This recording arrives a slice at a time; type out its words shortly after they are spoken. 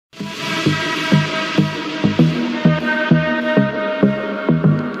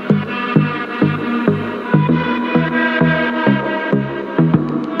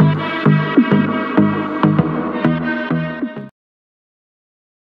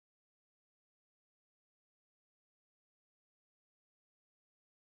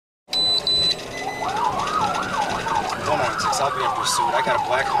196, I'll be in pursuit. I got a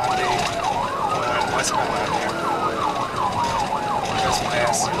black Hyundai going westbound on there. Just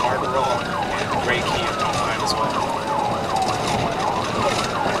past Marlboro and gray Kia don't mind as well.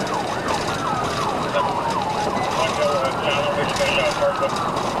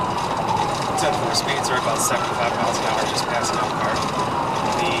 10-4 speeds are about 75 miles an hour, just passing out car.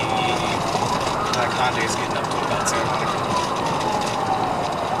 The black Hyundai is getting up to about 1000.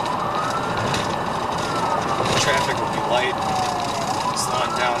 Traffic will be light,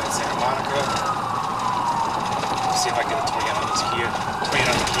 slowing down in Santa Monica. See if I get a 20 on this Kia. 20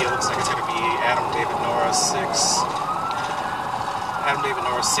 on the Kia looks like it's going to be Adam David Nora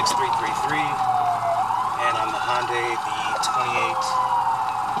 6333, and on the Hyundai the 28.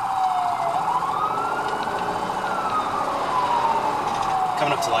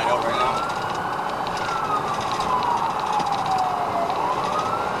 Coming up to light out right now.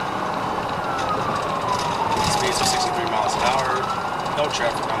 Speeds are 63 miles an hour. No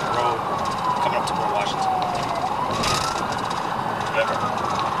traffic on the road. Coming up to Port Washington.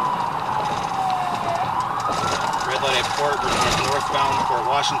 Red light at Port. We're going northbound Port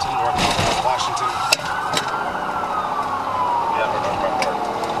Washington. Northbound Port Washington. Yeah, we're northbound Port.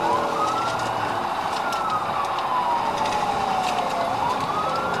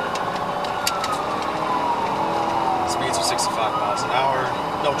 Speeds are 65 miles an hour.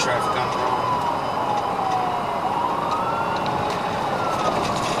 No traffic on the road.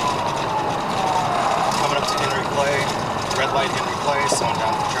 Coming up to Henry Clay. Red light Henry Clay, slowing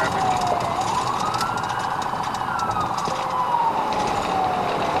down the traffic.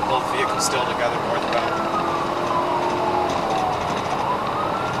 Both vehicles still together northbound.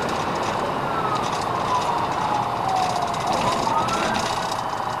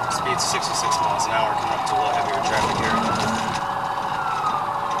 Speeds 66 miles an hour, coming up to a little heavier traffic here.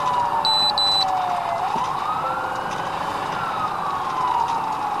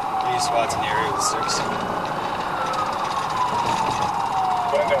 These spots in the area with 6.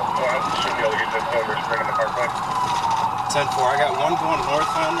 Should be able to get this over Spring in the Parkway. 10-4, I got one going north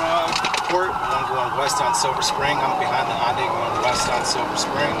on Port, one going west on Silver Spring. I'm behind the Hyundai going west on Silver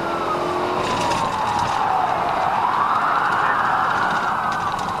Spring.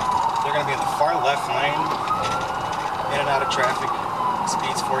 They're going to be in the far left lane, in and out of traffic.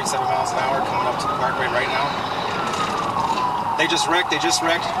 Speeds 47 miles an hour, coming up to the Parkway right now. They just wrecked. We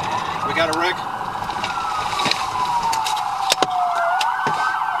got a wreck.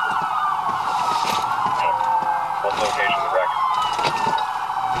 What location of the wreck?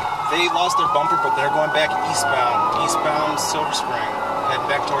 They lost their bumper, but they're going back eastbound Silver Spring, heading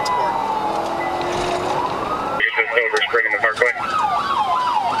back towards Port. Get this over Spring in the Parkway. 10-4,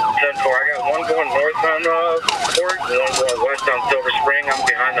 I got one going north on Port, and one going west on Silver Spring. I'm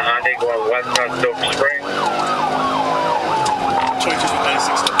behind the Hyundai going west on Silver Spring.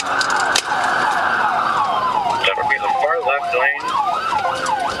 2296. Never be in the far left lane,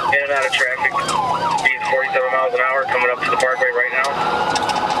 in and out of traffic. Speeds 47 miles an hour, coming up to the Parkway right now.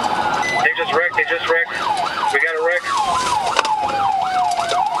 They just wrecked. We got a wreck.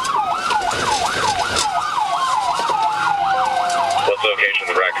 What's the location of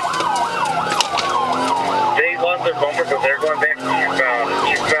the wreck? They lost their bumper, but they're going back eastbound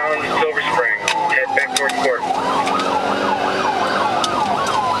Silver Spring. Head back towards Port.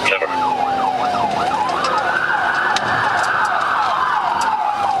 Never.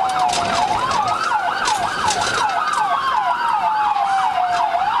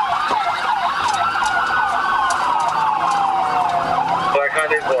 Black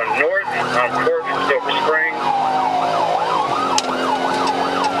Hyundai's going north on Port from Silver Spring.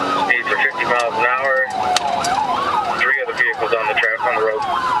 Speeds are 50 miles an hour. 3 other vehicles on the road.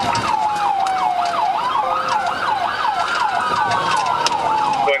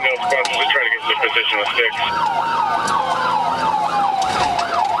 Going no sponsors, just trying to get to the position of 6.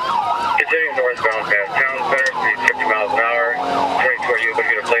 Continuing northbound past town center, speed 50 miles an hour. 22, are you able to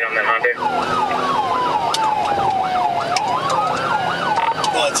get a plate on that Hyundai?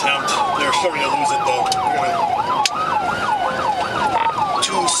 Well, attempt. They're starting to lose it though.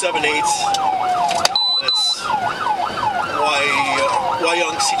 278. That's why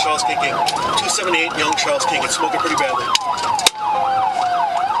young see Charles King. 278 young Charles King. It's smoking pretty badly.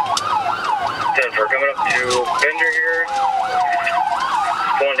 10 for coming up to Bender here.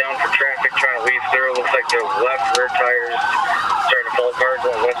 Going down for traffic, trying to weave through. Looks like the left rear tires starting to fall apart.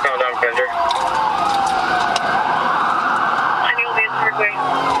 Going westbound down Bender. I will be in Parkway.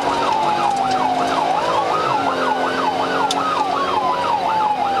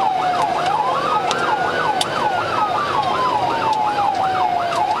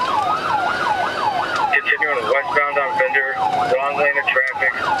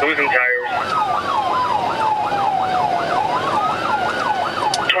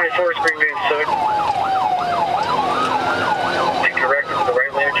 4 Green Bay Civic. Take correct to the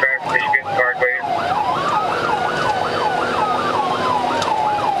right lane of traffic. They should be at the Parkway.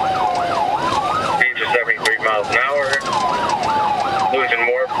 Speeds are 73 miles an hour. Losing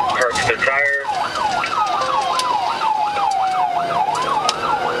more parts of the tire.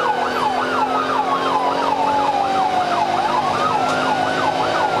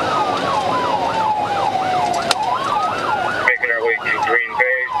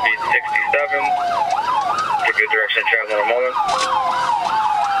 Give you a direction of travel in a moment.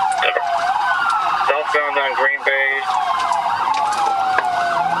 Southbound on Green Bay.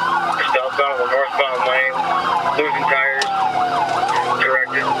 Southbound on the northbound lane. Losing tires.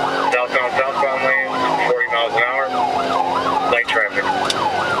 Corrected. Southbound lane. 40 miles an hour. Light traffic.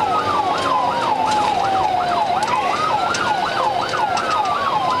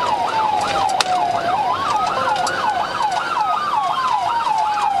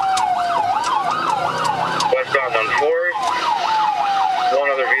 Westbound on 4th. One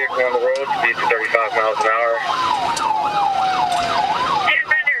other vehicle on the road, speeds to 35 miles an hour. Take a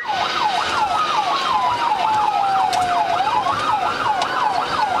fender.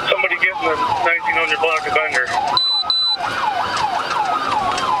 Somebody getting the 1900 block of Bender.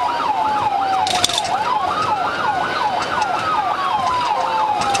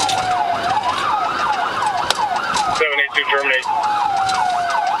 Terminate.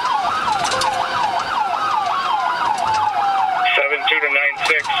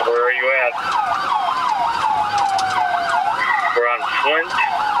 72-96, where are you at? We're on Flint.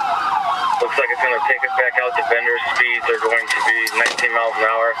 Looks like it's going to take us back out to Bender. Speeds are going to be 19 miles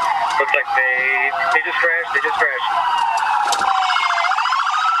an hour. Looks like they just crashed.